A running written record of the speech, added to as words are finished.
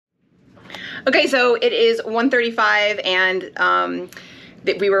Okay, so it is 1:35 and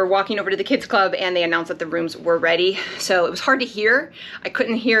we were walking over to the kids club and they announced that the rooms were ready. So it was hard to hear. I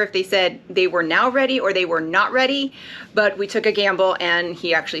couldn't hear if they said they were now ready or they were not ready, but we took a gamble and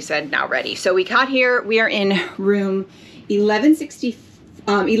he actually said now ready. So we got here, we are in room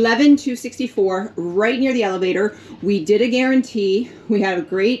 11-264, right near the elevator. We did a guarantee. We had a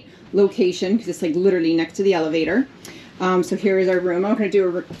great location because it's like literally next to the elevator. So here is our room. I'm going to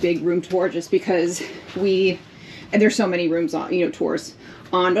do a big room tour just because and there's so many rooms on, tours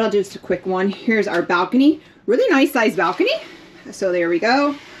on, but I'll do just a quick one. Here's our balcony. Really nice size balcony. So there we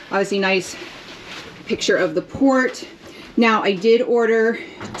go. Obviously nice picture of the port. Now I did order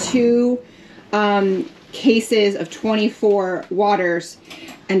 2 cases of 24 waters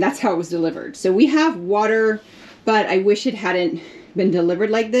and that's how it was delivered. So we have water, but I wish it hadn't been delivered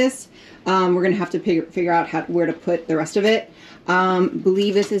like this. We're gonna have to figure out where to put the rest of it.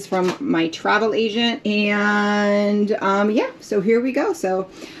 Believe this is from my travel agent, and yeah, so here we go. So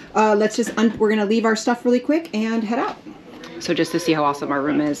let's just we're gonna leave our stuff really quick and head out. So just to see how awesome our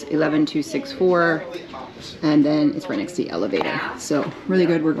room is, 11264, and then it's right next to the elevator. So really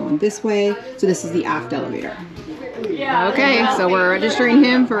good. We're going this way. So this is the aft elevator. Okay, so we're registering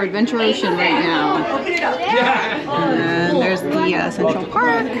him for Adventure Ocean right now. And there's the Central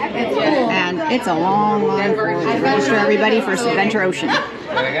Park, and it's a long line for register everybody for Adventure Ocean.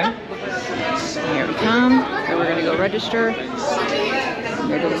 Here we come. So we're gonna go register.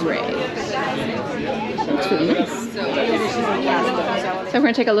 There goes Ray. Looks really nice. So we're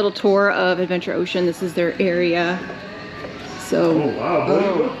gonna take a little tour of Adventure Ocean. This is their area. So,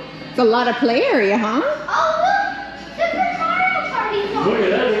 it's a lot of play area, huh? Look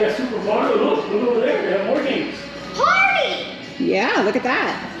at that, they got Super Mario. Look over there, they have more games. Party! Yeah, look at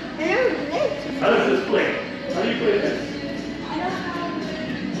that. How does this play? How do you play this?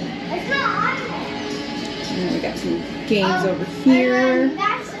 It's not on. And we got some games over here.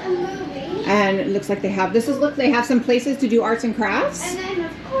 That's a movie. And it looks like they have, they have some places to do arts and crafts. And then,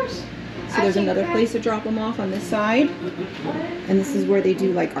 of course, So there's another place to drop them off on this side. And this is where they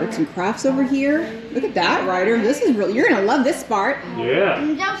do like arts and crafts over here. Look at that, Ryder. This is really, you're gonna love this part. Yeah.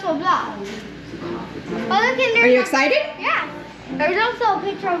 and there's also blah. Are you excited? Yeah. There's also a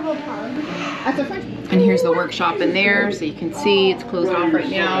picture of a pug. That's a French. And here's the workshop in there, so you can see it's closed off right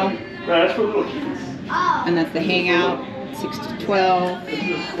now. No, that's for little kids. Oh. And that's the hangout, 6 to 12. This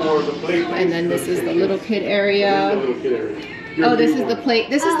is for the play place. And then this is the little kid area. Little kid area. Oh, this is the play.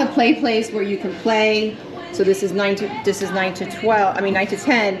 This is the play place where you can play. So this is 9 to 12. I mean 9 to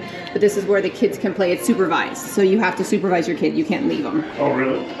 10. But this is where the kids can play. It's supervised. So you have to supervise your kid. You can't leave them. Oh,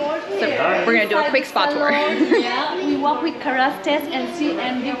 really? So we're gonna do a quick spot tour. Yeah, we work with Karastes and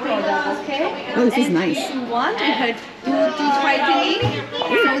C&D products, okay? Oh, this is nice. If you want, we could do whitening.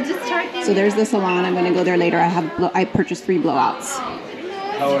 So just starting. So there's the salon. I'm gonna go there later. I purchased 3 blowouts.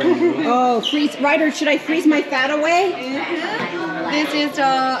 How are you? Oh, freeze, Ryder, should I freeze my fat away? This is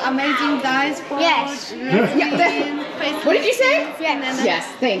amazing dyes for Yes. What did you say? Yes. Yes,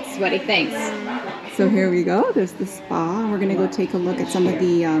 thanks, buddy, thanks. So here we go, there's the spa. We're gonna go take a look at some of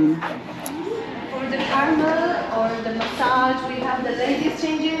the, For the caramel or the massage, we have the ladies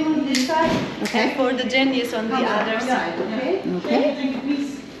changing room this side. Okay. And for the genius on the other side, okay? okay.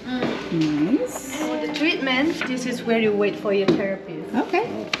 Nice. For the treatment, this is where you wait for your therapist. Okay,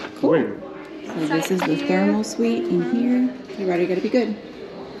 cool. So this is the thermal suite in here. You ready? Gotta be good.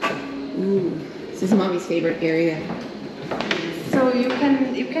 Ooh, this is Mommy's favorite area. So you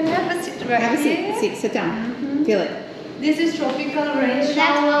can have a seat right Have a here. seat, sit down. Feel it. This is tropical rain That's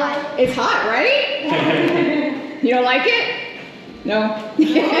shower. hot. It's hot, right? You don't like it? No.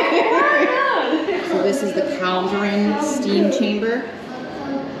 So this is the cauldron steam chamber.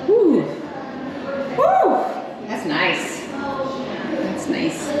 Woo. Woo. That's nice. That's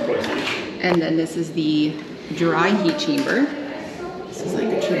nice. And then this is the dry heat chamber. This is like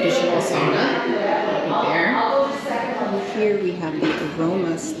a traditional sauna right there. Here we have the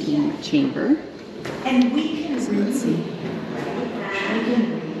aroma steam chamber. And we can So let's see.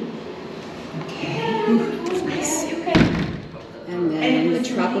 Okay. Ooh, that's nice. And then the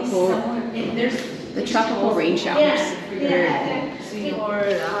tropical rain showers. or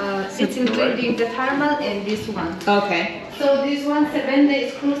it's including the thermal and this one. Okay. So this one 7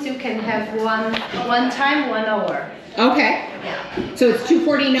 days cruise you can have one time 1 hour. Okay. Yeah. So it's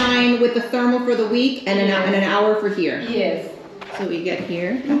 $249 with the thermal for the week and an hour for here. Yes. So we get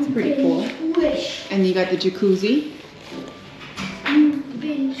here. That's pretty cool. Squish. And you got the jacuzzi. You've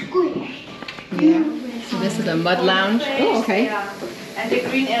been squished. Yeah. So this is a mud lounge. Oh, okay. Yeah. And the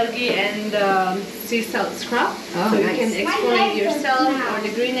green algae and sea salt scrub. Oh, so nice. you can exfoliate yourself, or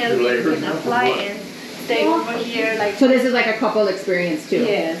the green algae you can apply and stay over here like. So this is like a couple experience too.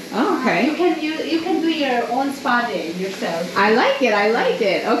 Yes. Oh, okay. You can do your own spa day yourself. I like it. I like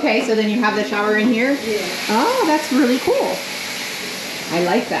it. Okay, so then you have the shower in here. Yeah. Oh, that's really cool. I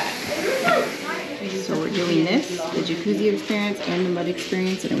like that. So we're doing this, the jacuzzi experience and the mud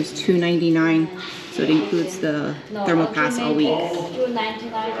experience, and it was $2.99. So it includes the thermal pass all week.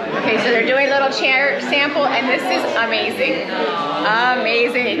 Okay, so they're doing a little chair sample, and this is amazing.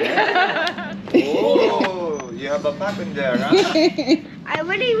 Amazing. Oh, you have a map in there, huh? I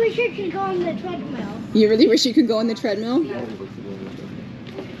really wish I could go on the treadmill. You really wish you could go on the treadmill?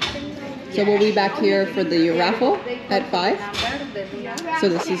 So we'll be back here for the raffle at 5. So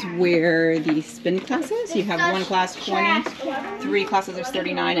this is where the spin class is. You have one class 20, 3 classes are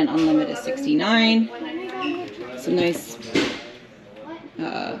 39, and unlimited is 69. It's a nice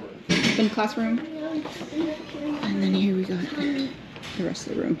spin classroom. And then here we got the rest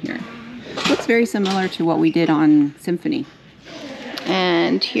of the room here. Looks very similar to what we did on Symphony.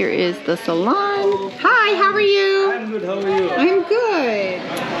 And here is the salon. Hi, how are you? I'm good, how are you? I'm good.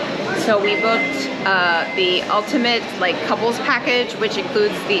 So we booked the ultimate like couples package, which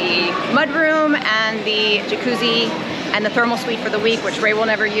includes the mudroom and the jacuzzi and the thermal suite for the week, which Ray will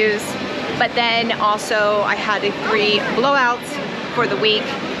never use. But then also I had the 3 blowouts for the week,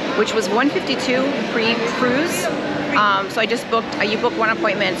 which was $152 pre-cruise. So I just booked, you booked 1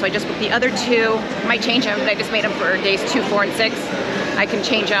 appointment, so I just booked the other 2. Might change them, but I just made them for days 2, 4, and 6. I can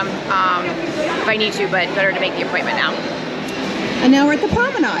change them if I need to, but better to make the appointment now. And now we're at the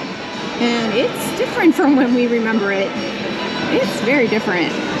promenade, and it's different from when we remember it. It's very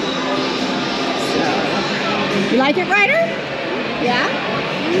different. So, you like it, Ryder? Yeah?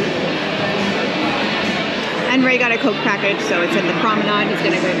 And Ray got a Coke package, so it's at the promenade. He's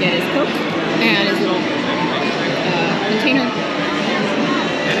gonna go get his Coke and his little container.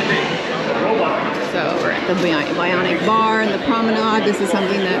 So we're at the Bionic Bar in the promenade. This is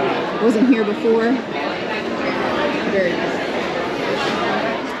something that wasn't here before. Very nice.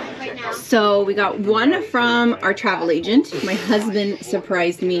 So we got one from our travel agent. My husband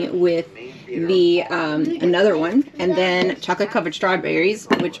surprised me with the another one, and then chocolate covered strawberries,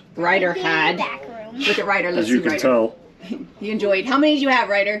 which Ryder had. Look at Ryder. Let's As you see can Ryder. tell. You enjoyed. How many did you have,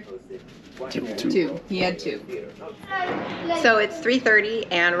 Ryder? 2. He had 2. So it's 3:30,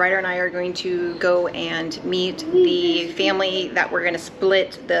 and Ryder and I are going to go and meet the family that we're going to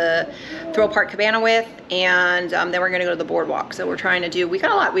split the Thrill Park cabana with, and then we're going to go to the boardwalk. So we're trying to do, we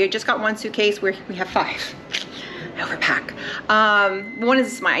got a lot. We just got 1 suitcase. We have 5. I overpack. One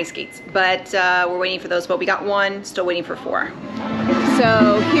is my ice skates, but we're waiting for those. But we got 1, still waiting for 4.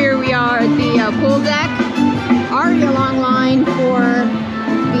 So here we are at the pool deck. Already a long line for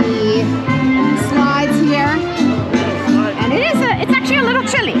the slides here. And it's actually a little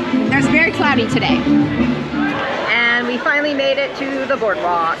chilly. It's very cloudy today. And we finally made it to the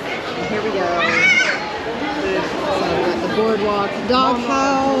boardwalk. Here we go. So we're at the boardwalk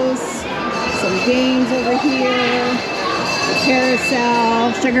doghouse. Some games over here. The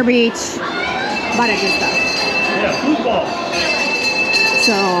carousel, Sugar Beach. A bunch of good stuff. Yeah, football.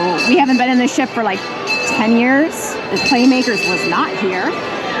 So we haven't been in this ship for like 10 years. The Playmakers was not here.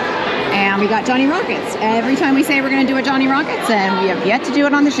 And we got Johnny Rockets. Every time we say we're going to do a Johnny Rockets, and we have yet to do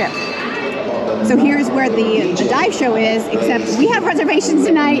it on the ship. So here's where the dive show is, except we have reservations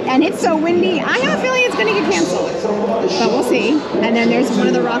tonight, and it's so windy. I have a feeling it's going to get canceled, but we'll see. And then there's one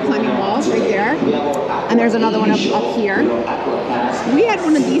of the rock climbing walls right there, and there's another one up here. We had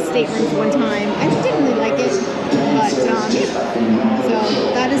one of these staterooms one time. I didn't really like it, but yeah. So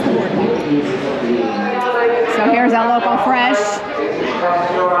that is the boardwalk. So here's our local fresh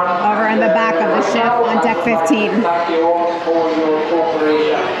over in the back of the ship on deck 15.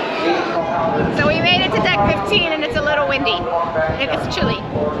 So we made it to deck 15, and it's a little windy. It's chilly.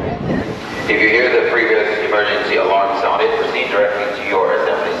 If you hear the previous emergency alarm sounded, proceed directly to your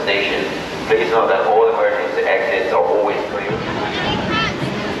assembly station. Please note that all emergency exits are always clear.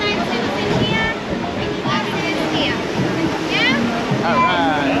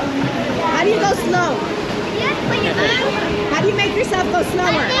 Alright. How do you go slow? How do you make yourself go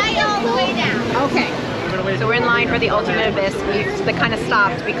slower? All the way down. Okay. So we're in line for the Ultimate Abyss. We kind of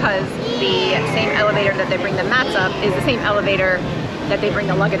stopped because the same elevator that they bring the mats up is the same elevator that they bring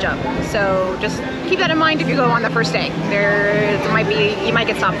the luggage up. So just keep that in mind if you go on the first day. You might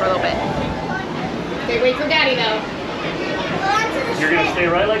get stopped for a little bit. Okay, wait for Daddy though. You're going to stay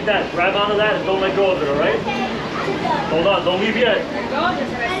right like that. Grab onto that and don't let go of it, alright? Hold on, don't leave yet.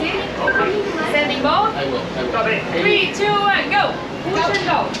 Sending both. 3, 2, 1, go. Push and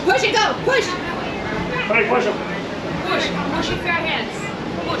go. Push it, go, push. Try to push him. Push with your hands.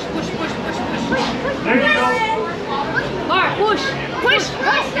 Push. There you go. Mark, push.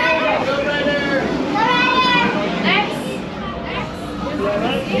 Next.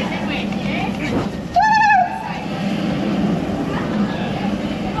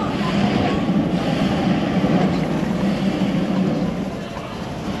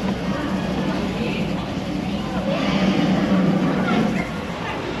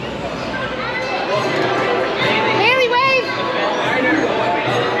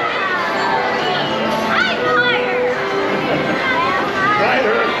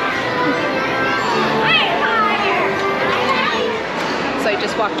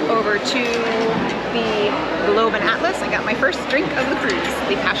 Walked over to the Globe and Atlas. I got my first drink of the cruise,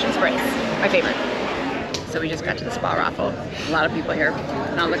 the Passion Spritz, my favorite. So we just got to the spa raffle. A lot of people here,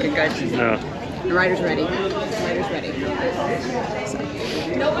 not looking good. No. The rider's ready. Rider's ready. So.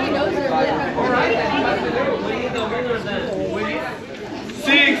 Nobody knows they're right.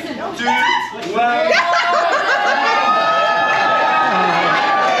 6, 2, 1.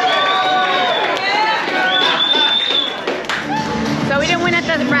 So we didn't win at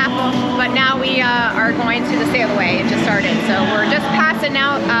the raffle, but now we are going to the sail away. It just started. So we're just passing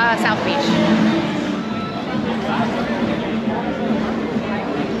now South Beach.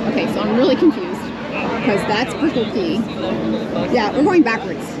 Okay, so I'm really confused because that's Brickle Key. Yeah, we're going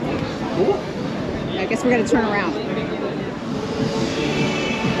backwards. I guess we're gonna turn around.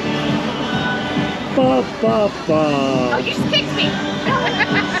 Ba, ba, ba. Oh, you just kicked me.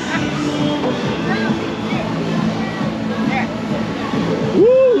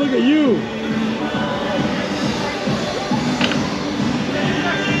 Woo, look at you.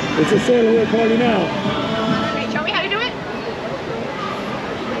 It's a sail away party now. Okay, show me how to do it.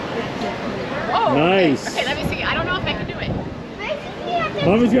 Oh, Nice. Okay, let me see. I don't know if I can do it.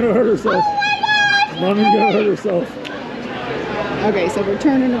 Mommy's gonna hurt herself. Oh my gosh! Mommy's gonna hurt herself. Okay, so we're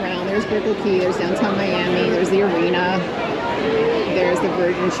turning around. There's Brickle Key, there's downtown Miami, there's the arena, there's the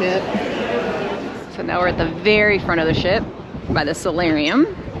Virgin ship. So now we're at the very front of the ship by the solarium.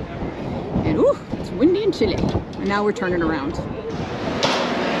 And ooh, it's windy and chilly. And now we're turning around.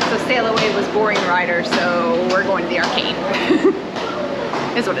 So sail away was boring, rider, so we're going to the arcade.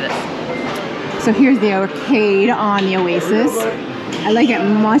 Is what it is. So here's the arcade on the Oasis. I like it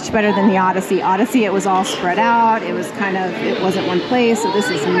much better than the Odyssey. Odyssey, it was all spread out. It was kind of, it wasn't one place, so this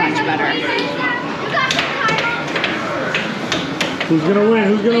is much better. Who's gonna win?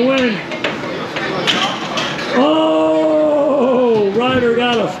 Who's gonna win? Oh, Ryder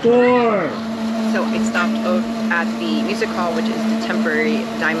got a score. So I stopped at the music hall, which is the temporary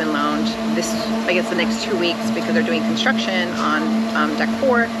Diamond Lounge. This, I guess, the next 2 weeks because they're doing construction on deck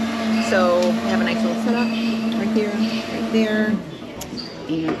 4. So we have a nice little setup right here, right there.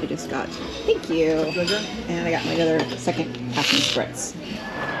 And I just got, thank you. And I got my other second Passion Spritz.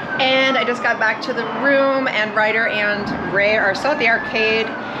 And I just got back to the room, and Ryder and Ray are still at the arcade.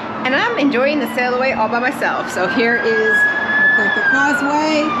 And I'm enjoying the sail away all by myself. So here is MacArthur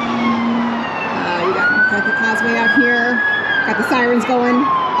Causeway. You got MacArthur Causeway out here. Got the sirens going,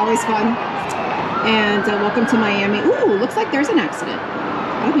 always fun. And welcome to Miami. Ooh, looks like there's an accident.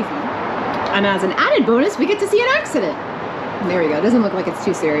 That'll be fun. And as an added bonus, we get to see an accident. There we go. It doesn't look like it's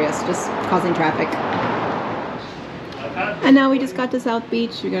too serious, just causing traffic. And now we just got to South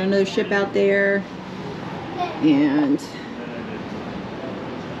Beach. We got another ship out there. And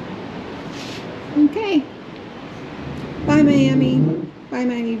okay. Bye, Miami. Bye,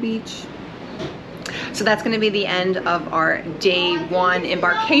 Miami Beach. So that's going to be the end of our day 1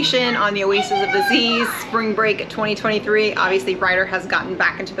 embarkation on the Oasis of the Seas, spring break 2023. Obviously, Ryder has gotten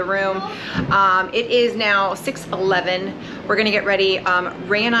back into the room. It is now 6:11. We're going to get ready.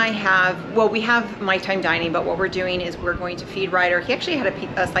 Ray and I have, well, we have my time dining, but what we're doing is we're going to feed Ryder. He actually had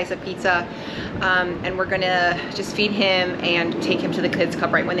a slice of pizza, and we're going to just feed him and take him to the Kids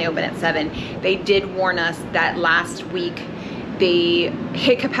Club right when they open at 7. They did warn us that last week they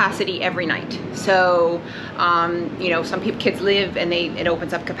hit capacity every night. So, you know, some kids live and it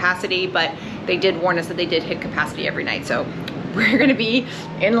opens up capacity, but they did warn us that they did hit capacity every night. So we're gonna be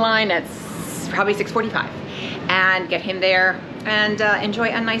in line at probably 6:45 and get him there and enjoy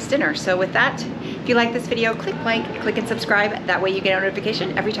a nice dinner. So with that, if you like this video, click like, click and subscribe. That way you get a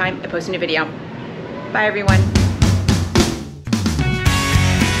notification every time I post a new video. Bye everyone.